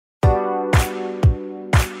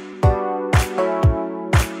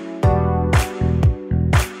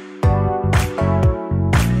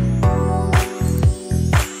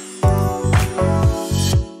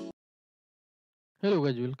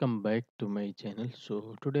guys, welcome back to my channel.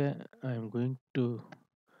 So today I am going to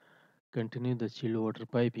continue the chill water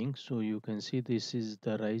piping. So you can see this is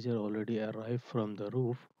the riser already arrived from the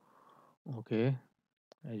roof. Okay,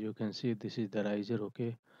 as you can see this is the riser,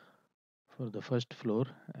 okay, for the first floor,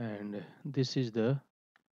 and this is the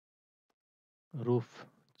roof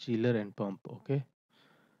chiller and pump. Okay,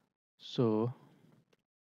 so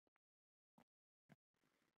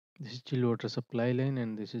this is chill water supply line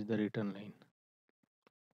and this is the return line.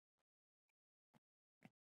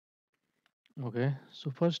 Okay,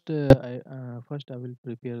 so first I will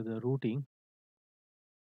prepare the routing.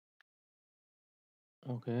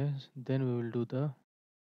 Okay, then we will do the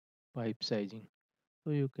pipe sizing.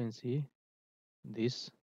 So you can see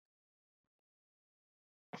this.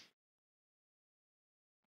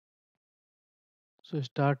 So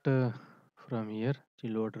start from here,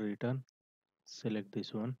 chill water return, select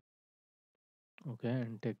this one, okay,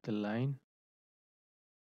 and take the line,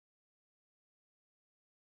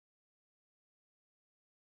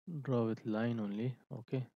 draw with line only,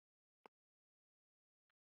 okay.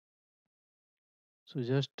 So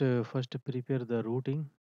just first prepare the routing,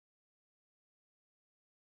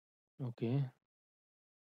 okay.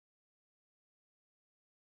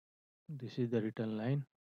 This is the return line,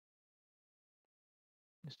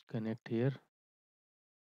 just connect here.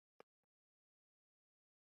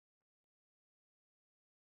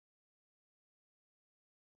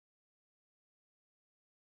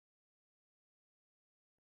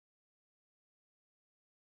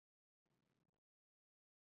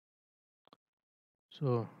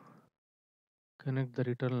 So connect the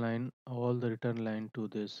return line, all the return line to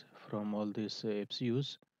this, from all these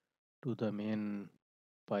FCUs to the main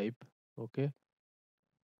pipe, okay.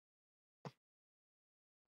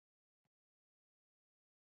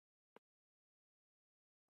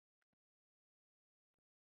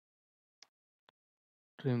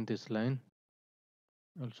 Trim this line,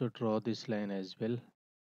 also draw this line as well.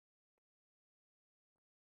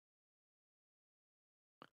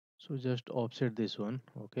 So just offset this one,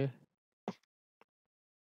 okay.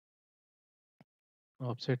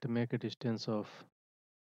 Offset, make a distance of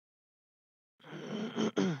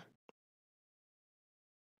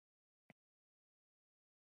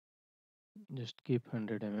just keep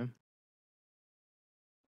 100 mm,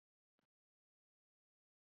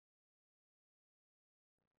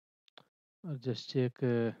 or just check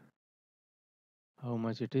how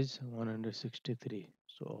much it is. 163,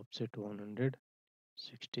 so offset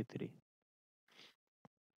 163,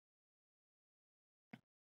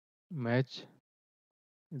 match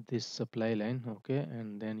this supply line, okay,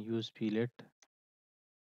 and then use fillet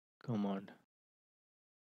command.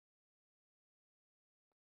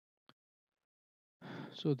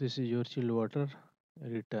 So this is your chill water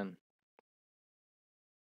return.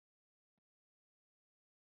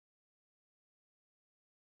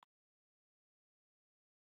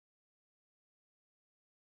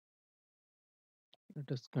 Let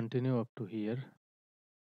us continue up to here.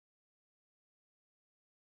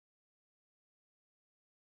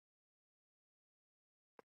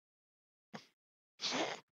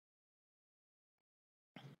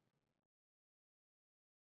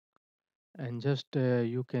 And just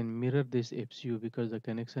you can mirror this FCU because the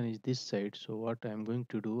connection is this side. So what I'm going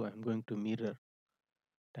to do, I'm going to mirror,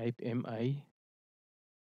 type MI,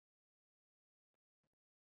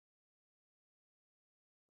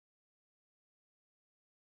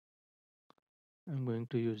 I'm going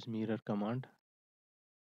to use mirror command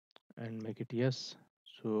and make it yes.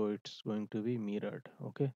 So it's going to be mirrored,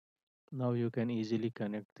 okay. Now you can easily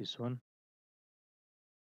connect this one.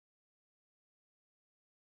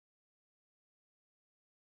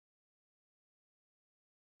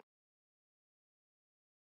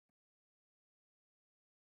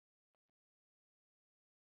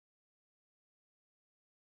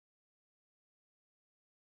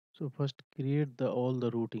 So first create the all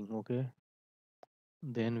the routing, okay.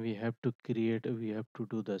 Then we have to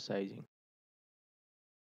do the sizing.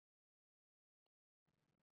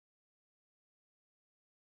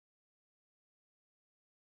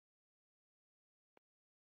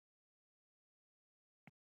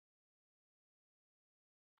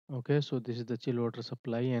 Okay, so this is the chill water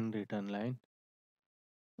supply and return line.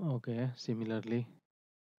 Okay, similarly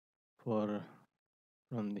for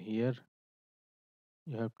from here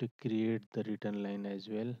you have to create the return line as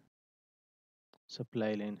well.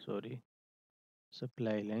 Supply line, sorry,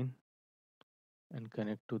 supply line, and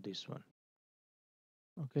connect to this one.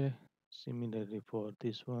 Okay, similarly for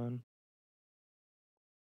this one,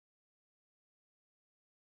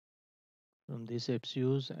 from this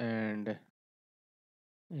FCUs, and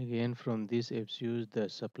again from this FCUs the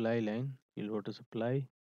supply line. chilled water supply.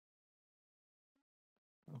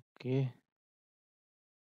 Okay.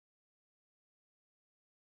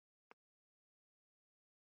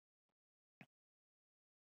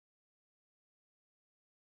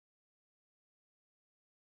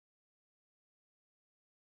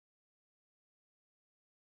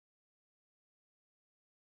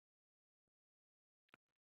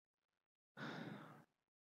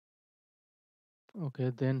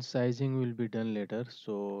 Okay, then sizing will be done later.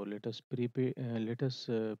 So let us prepare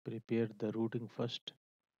the routing first.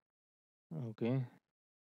 Okay.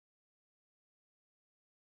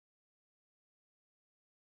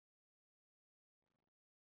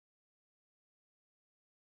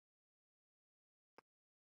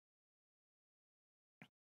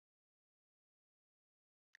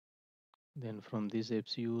 Then from these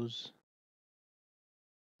FCUs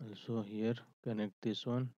also here connect this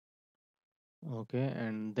one. Okay,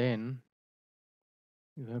 and then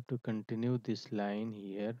you have to continue this line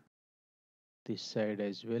here, this side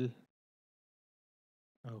as well.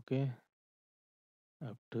 Okay,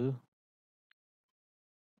 up to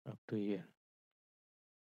here.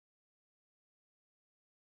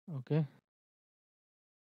 Okay,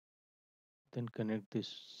 then connect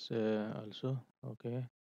this also. Okay,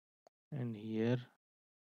 and here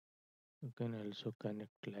you can also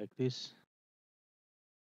connect like this.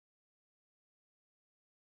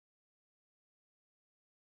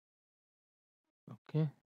 Okay,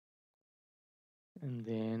 and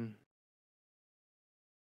then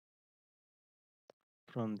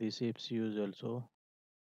from this FCUs also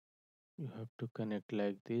you have to connect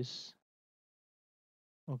like this.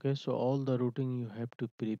 Okay, so all the routing you have to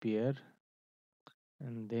prepare,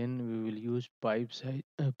 and then we will use pipe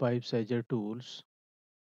sizer tools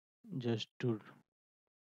just to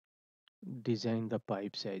design the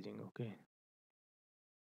pipe sizing. Okay,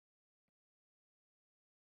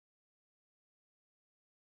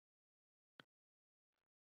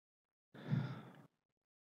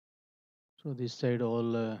 so this side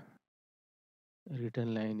all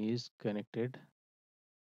written line is connected.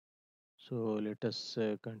 So let us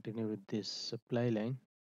continue with this supply line,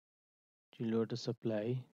 chilled water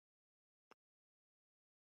supply.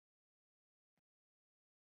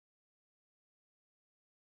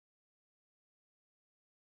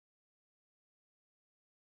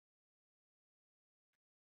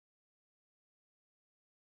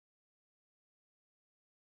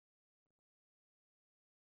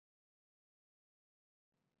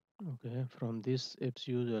 Okay, from this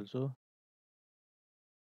FCUs also.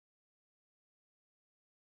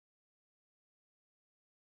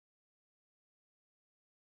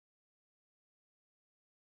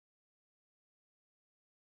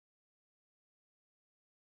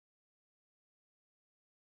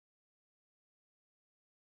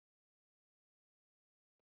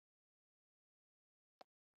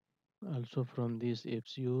 Also from these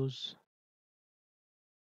FCUs.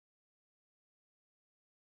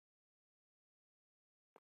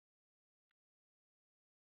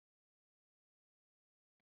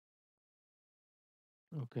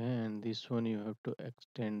 Okay, and this one you have to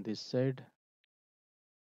extend this side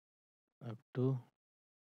up to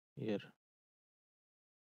here.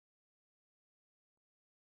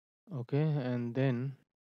 Okay, and then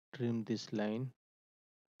trim this line.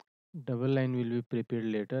 Double line will be prepared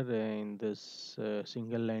later. In this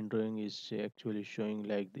single line drawing is actually showing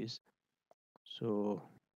like this. So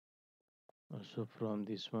also from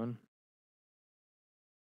this one.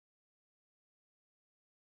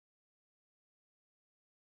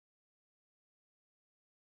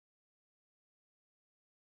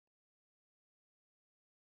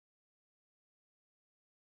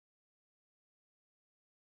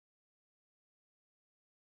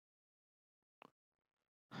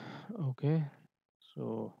 Okay,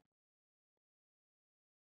 so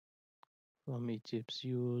from each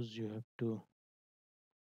FCUs you have to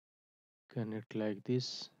connect like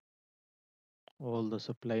this. All the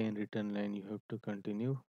supply and return line you have to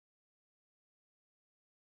continue.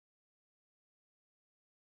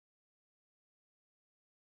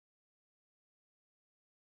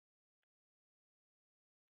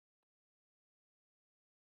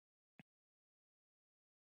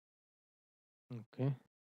 Okay,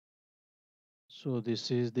 so this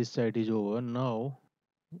side is over. Now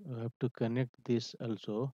you have to connect this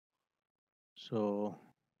also. So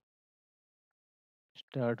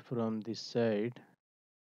start from this side.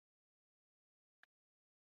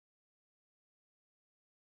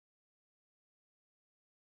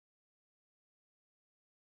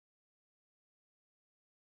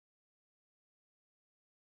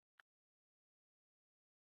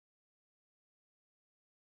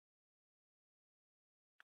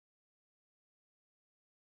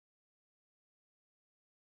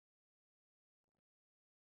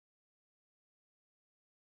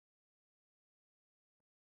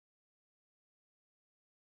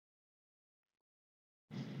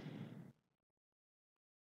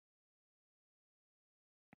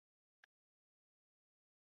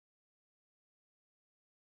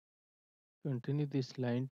 Continue this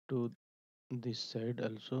line to this side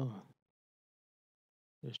also,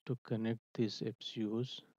 just to connect these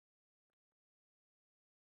FCUs.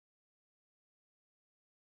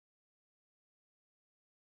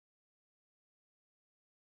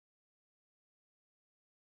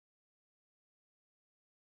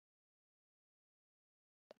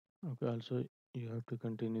 Okay, also you have to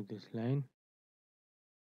continue this line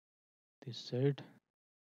this side.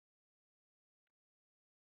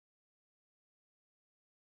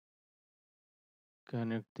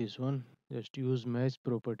 Connect this one. Just use match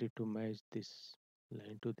property to match this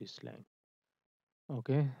line to this line.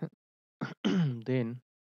 Okay. Then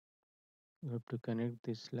you have to connect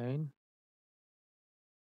this line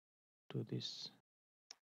to this,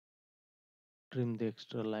 trim the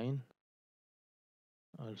extra line,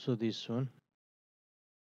 also this one.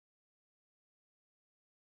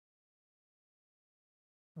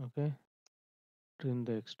 Okay, trim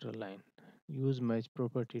the extra line, use match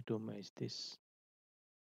property to match this.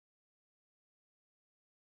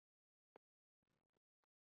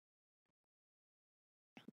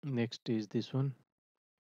 Next is this one.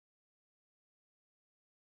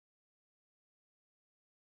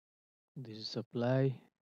 This is supply.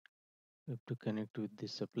 You have to connect with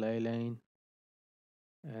this supply line,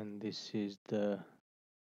 and this is the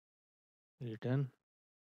return,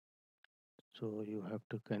 so you have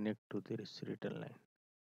to connect to this return line.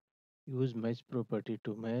 Use match property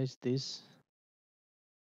to match this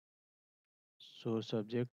source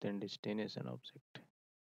object and destination object.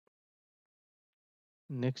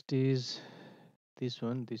 Next is this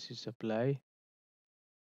one. This is supply,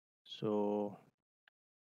 so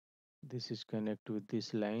this is connect with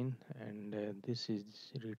this line, and this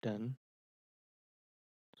is return,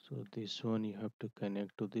 so this one you have to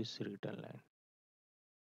connect to this return line.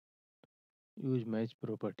 Use match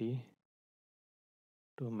property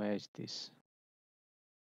to match this.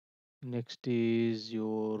 Next is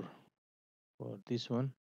your, for this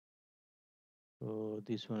one, so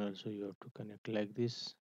this one also you have to connect like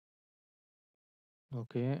this.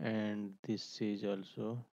 Okay, and this is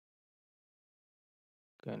also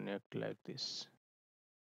connect like this.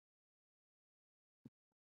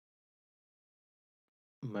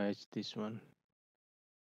 Match this one.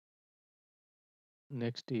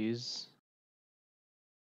 Next is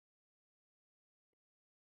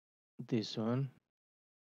this one,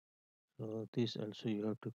 so this also you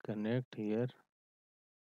have to connect here.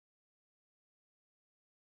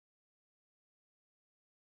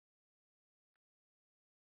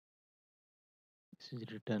 This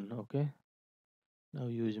is written. Okay, now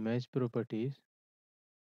use match properties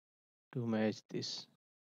to match this.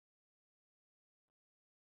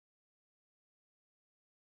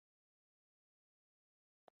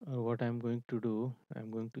 What I'm going to do, I'm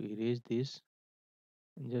going to erase this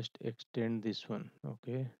and just extend this one,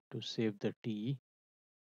 okay, to save the T.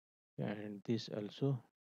 And this also,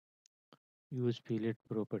 use fillet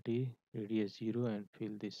property, radius 0, and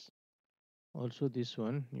fill this. Also this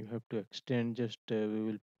one you have to extend, just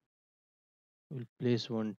we will place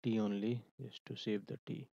one T only, just to save the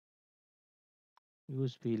T.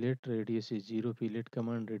 Use fillet, radius is 0, fillet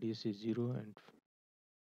command, radius is 0, and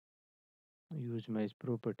use match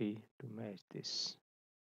property to match this.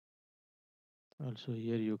 Also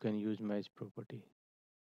here you can use match property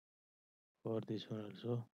for this one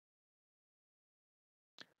also.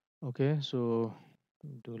 Okay, so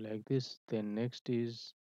do like this. Then next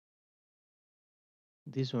is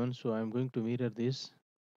this one, so I'm going to mirror this.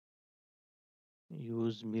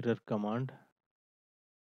 Use mirror command,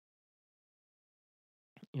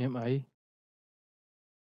 mi.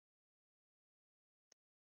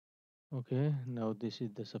 Okay, now this is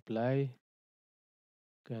the supply,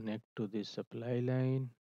 connect to this supply line,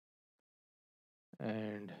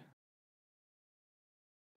 and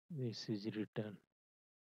this is return,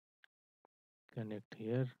 connect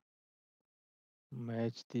here,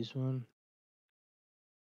 match this one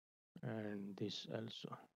and this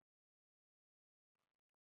also.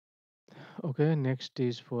 Okay, next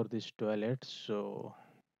is for this toilet, so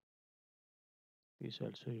this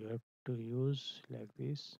also you have to use like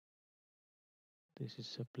this. This is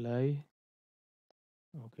supply.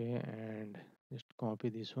 Okay, and just copy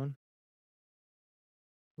this one.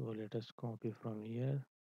 So let us copy from here,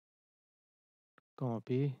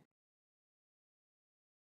 copy,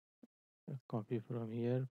 copy from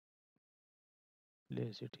here,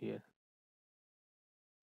 place it here.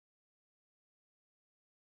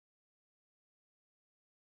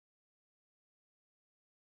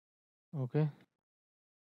 Okay,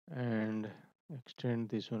 and extend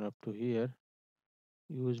this one up to here.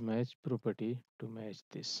 Use match property to match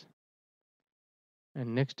this.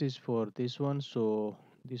 And next is for this one. So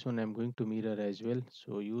this one I'm going to mirror as well.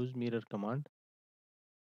 So use mirror command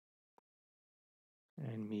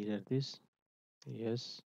and mirror this.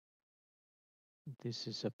 Yes, this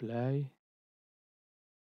is supply.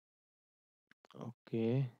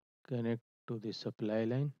 Okay, connect to the supply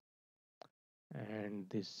line, and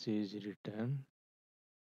this is return.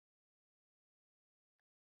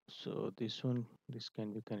 So this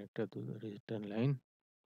can be connected to the return line,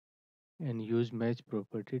 and use match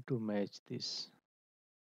property to match this.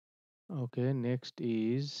 Okay, next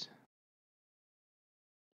is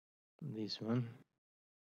this one.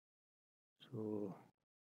 So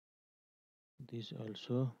this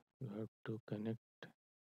also you have to connect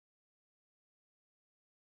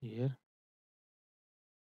here.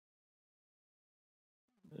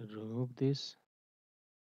 Remove this,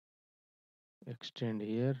 extend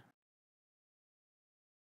here,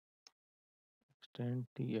 extend,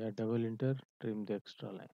 yeah, double enter, trim the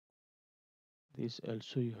extra line. This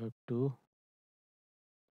also you have to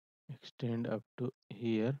extend up to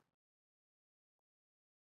here.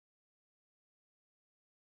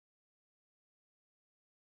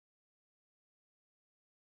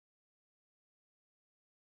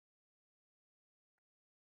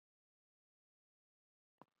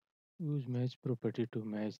 Use match property to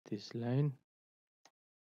match this line.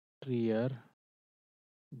 Trigger,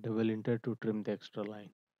 double enter to trim the extra line.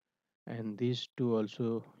 And these two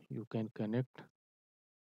also you can connect.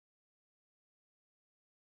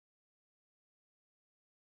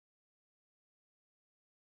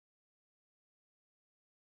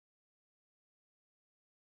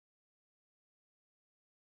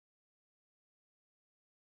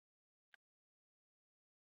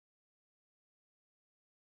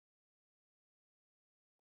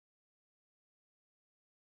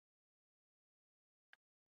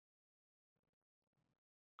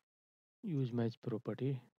 Use match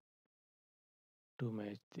property to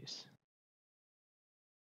match this.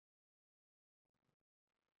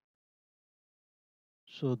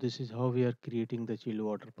 So this is how we are creating the chill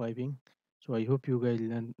water piping. So I hope you guys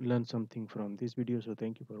learn something from this video. So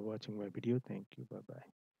thank you for watching my video. Thank you. Bye bye.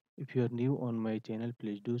 If you are new on my channel,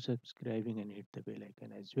 please do subscribing and hit the bell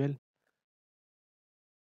icon as well,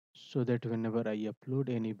 so that whenever I upload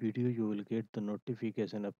any video, you will get the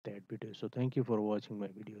notification of that video. So thank you for watching my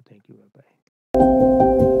video. Thank you. Bye bye.